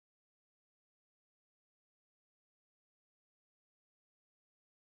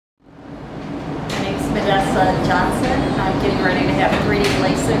Johnson. I'm getting ready to have 3D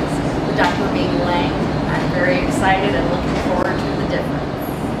LASIKs with Dr. Ming Wang. I'm very excited and looking forward to the difference.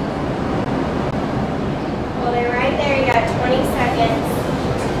 Well, they're right there. You got 20 seconds.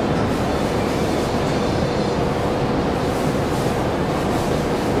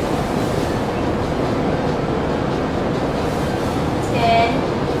 10,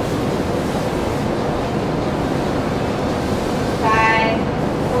 5,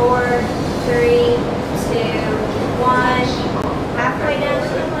 4, 3, 2, 1. Halfway down.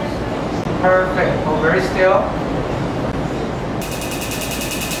 Perfect. Hold very still.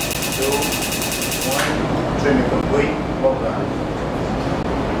 2, 1. Training complete. Well done.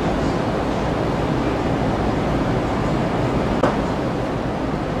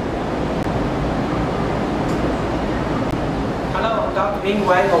 Hello, I'm Dr. Ming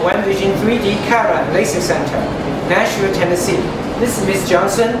Wang of One Vision 3D Cataract LASIK Center, Nashville, Tennessee. This is Miss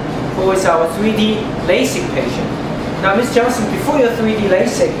Johnson, who is our 3D LASIK patient. Now, Miss Johnson, before your 3D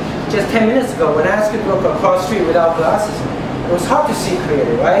LASIK, just 10 minutes ago, when I asked you to look across the street without glasses, it was hard to see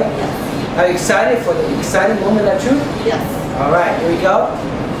clearly, right? Yes. Are you excited for the exciting moment of truth? Yes. All right, here we go.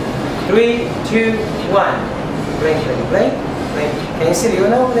 3, 2, 1. Blink, blink, blink, blink. Can you see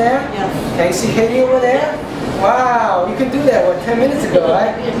Leona over there? Yes. Can you see Haley over there? Wow, you could do that 10 minutes ago,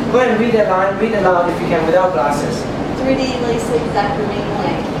 right? Go ahead and read that line, read it loud if you can without glasses. 3D LASIK, Dr. Ming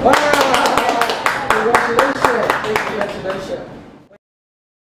Wang. Wow!